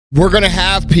We're going to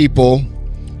have people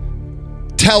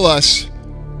tell us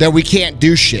that we can't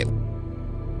do shit.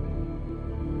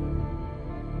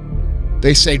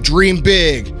 They say, dream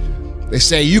big. They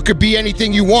say, you could be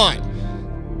anything you want.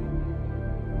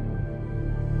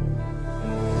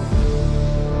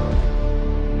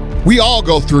 We all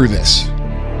go through this.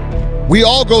 We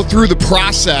all go through the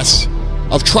process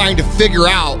of trying to figure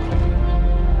out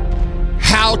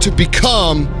how to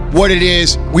become what it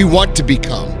is we want to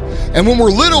become. And when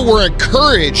we're little, we're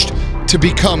encouraged to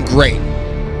become great.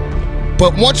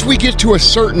 But once we get to a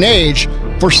certain age,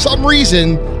 for some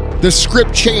reason, the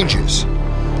script changes.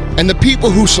 And the people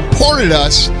who supported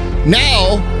us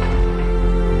now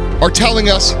are telling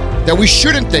us that we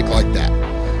shouldn't think like that.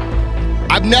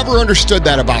 I've never understood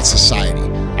that about society.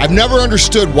 I've never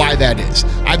understood why that is.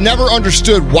 I've never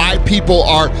understood why people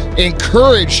are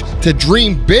encouraged to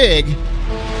dream big,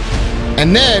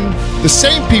 and then the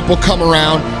same people come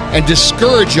around and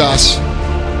discourage us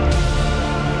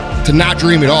to not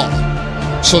dream at all,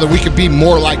 so that we could be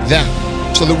more like them,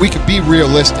 so that we could be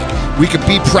realistic, we could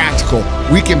be practical,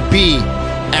 we can be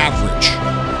average.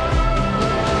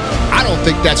 I don't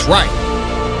think that's right.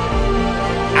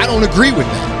 I don't agree with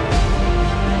that.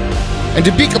 And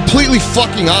to be completely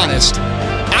fucking honest,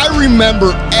 I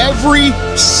remember every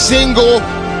single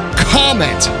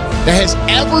comment that has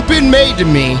ever been made to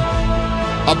me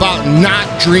about not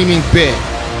dreaming big.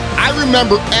 I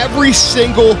remember every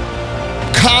single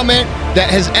comment that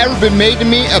has ever been made to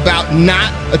me about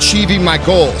not achieving my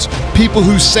goals. People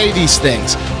who say these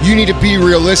things, you need to be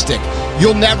realistic.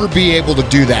 You'll never be able to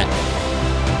do that.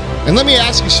 And let me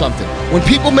ask you something. When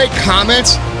people make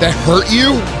comments that hurt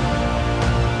you,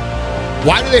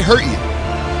 why do they hurt you?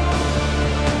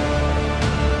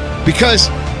 Because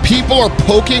people are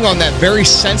poking on that very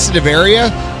sensitive area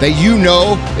that you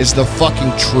know is the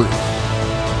fucking truth.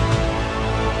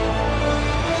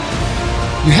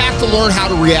 You have to learn how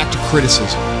to react to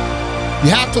criticism. You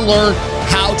have to learn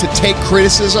how to take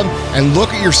criticism and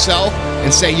look at yourself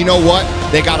and say, you know what?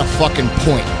 They got a fucking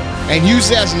point. And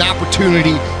use it as an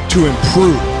opportunity to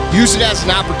improve. Use it as an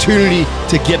opportunity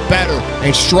to get better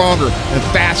and stronger and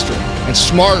faster and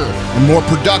smarter and more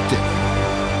productive.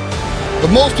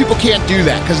 But most people can't do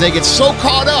that because they get so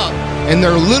caught up in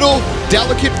their little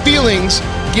delicate feelings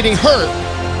getting hurt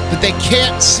that they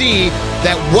can't see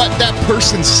that what that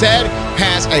person said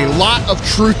has a lot of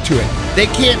truth to it. They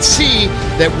can't see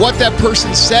that what that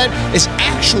person said is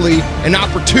actually an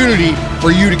opportunity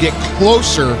for you to get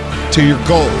closer to your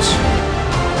goals.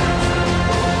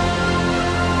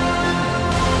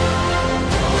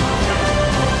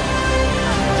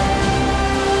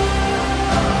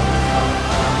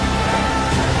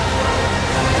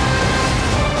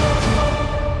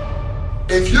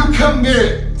 If you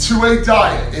commit to a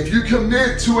diet, if you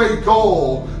commit to a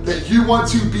goal that you want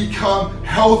to become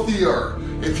healthier,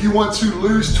 if you want to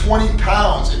lose 20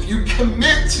 pounds, if you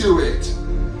commit to it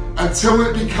until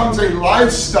it becomes a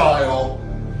lifestyle,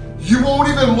 you won't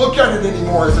even look at it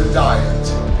anymore as a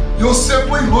diet. You'll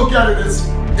simply look at it as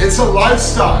it's a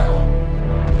lifestyle.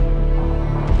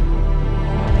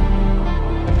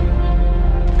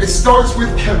 It starts with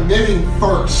committing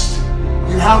first.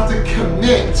 You have to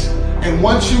commit. And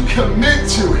once you commit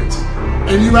to it,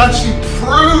 and you actually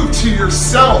prove to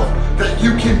yourself that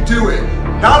you can do it,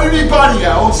 not anybody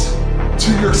else,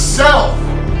 to yourself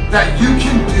that you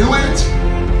can do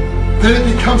it, then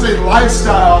it becomes a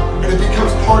lifestyle and it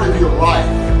becomes part of your life.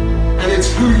 And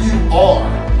it's who you are.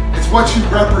 It's what you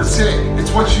represent. It's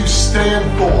what you stand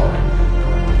for.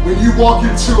 When you walk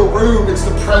into a room, it's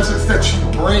the presence that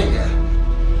you bring.